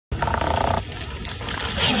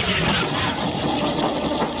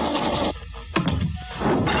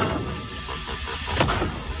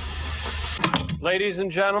Ladies and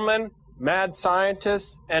gentlemen, mad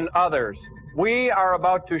scientists, and others, we are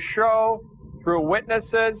about to show, through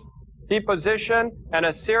witnesses, deposition, and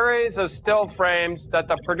a series of still frames that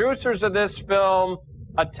the producers of this film,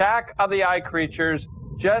 Attack of the Eye Creatures,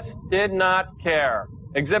 just did not care.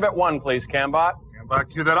 Exhibit 1, please, Cambot.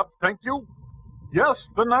 Cambot, cue that up. Thank you. Yes,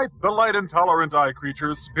 the night the light-intolerant eye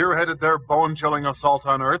creatures spearheaded their bone-chilling assault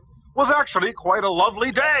on Earth was actually quite a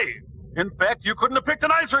lovely day. In fact, you couldn't have picked a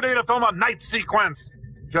nicer day to film a night sequence.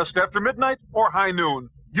 Just after midnight or high noon,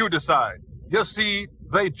 you decide. You see,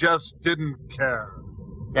 they just didn't care.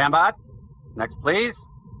 Cambot, next please.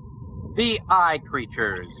 The eye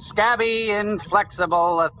creatures, scabby,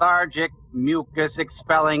 inflexible, lethargic,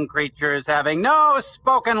 mucus-expelling creatures having no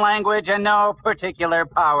spoken language and no particular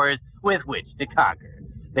powers with which to conquer.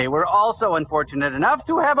 They were also unfortunate enough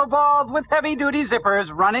to have evolved with heavy-duty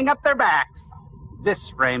zippers running up their backs.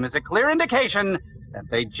 This frame is a clear indication that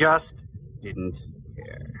they just didn't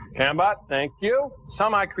care. Cambot, thank you.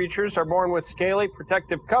 Some eye creatures are born with scaly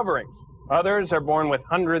protective coverings. Others are born with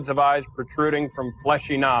hundreds of eyes protruding from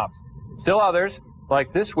fleshy knobs. Still others,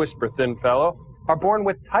 like this whisper-thin fellow, are born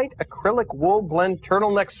with tight acrylic wool blend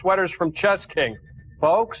turtleneck sweaters from Chess King.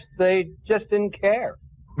 Folks, they just didn't care.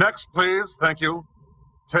 Next, please. Thank you.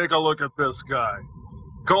 Take a look at this guy.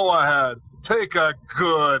 Go ahead. Take a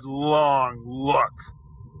good, long look.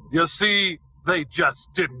 You see, they just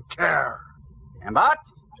didn't care. Cambot,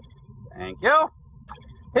 thank you.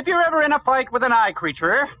 If you're ever in a fight with an eye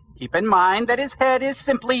creature, keep in mind that his head is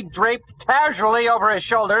simply draped casually over his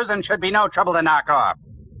shoulders and should be no trouble to knock off.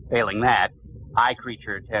 Failing that, eye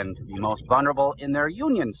creatures tend to be most vulnerable in their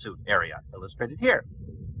union suit area, illustrated here.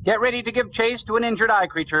 Get ready to give chase to an injured eye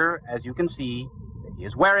creature. As you can see, he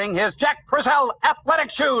is wearing his Jack Purcell athletic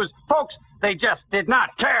shoes. Folks, they just did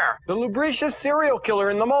not care. The lubricious serial killer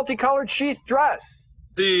in the multicolored sheath dress.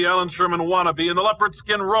 The Alan Sherman wannabe in the leopard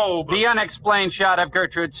skin robe. The unexplained shot of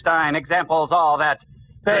Gertrude Stein examples all that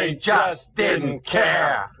they just didn't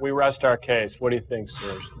care. We rest our case. What do you think,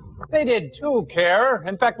 sirs? They did too care.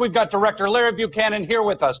 In fact, we've got director Larry Buchanan here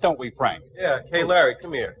with us, don't we, Frank? Yeah. Hey, Larry,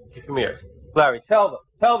 come here. Come here. Larry, tell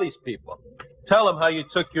these people. Tell them how you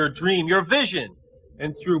took your dream, your vision,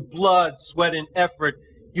 and through blood, sweat, and effort,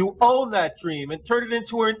 you owned that dream and turned it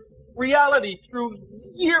into a reality through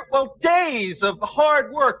days of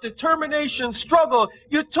hard work, determination, struggle.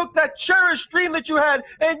 You took that cherished dream that you had,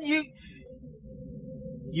 and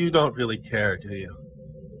you don't really care, do you?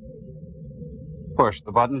 Push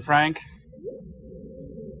the button, Frank.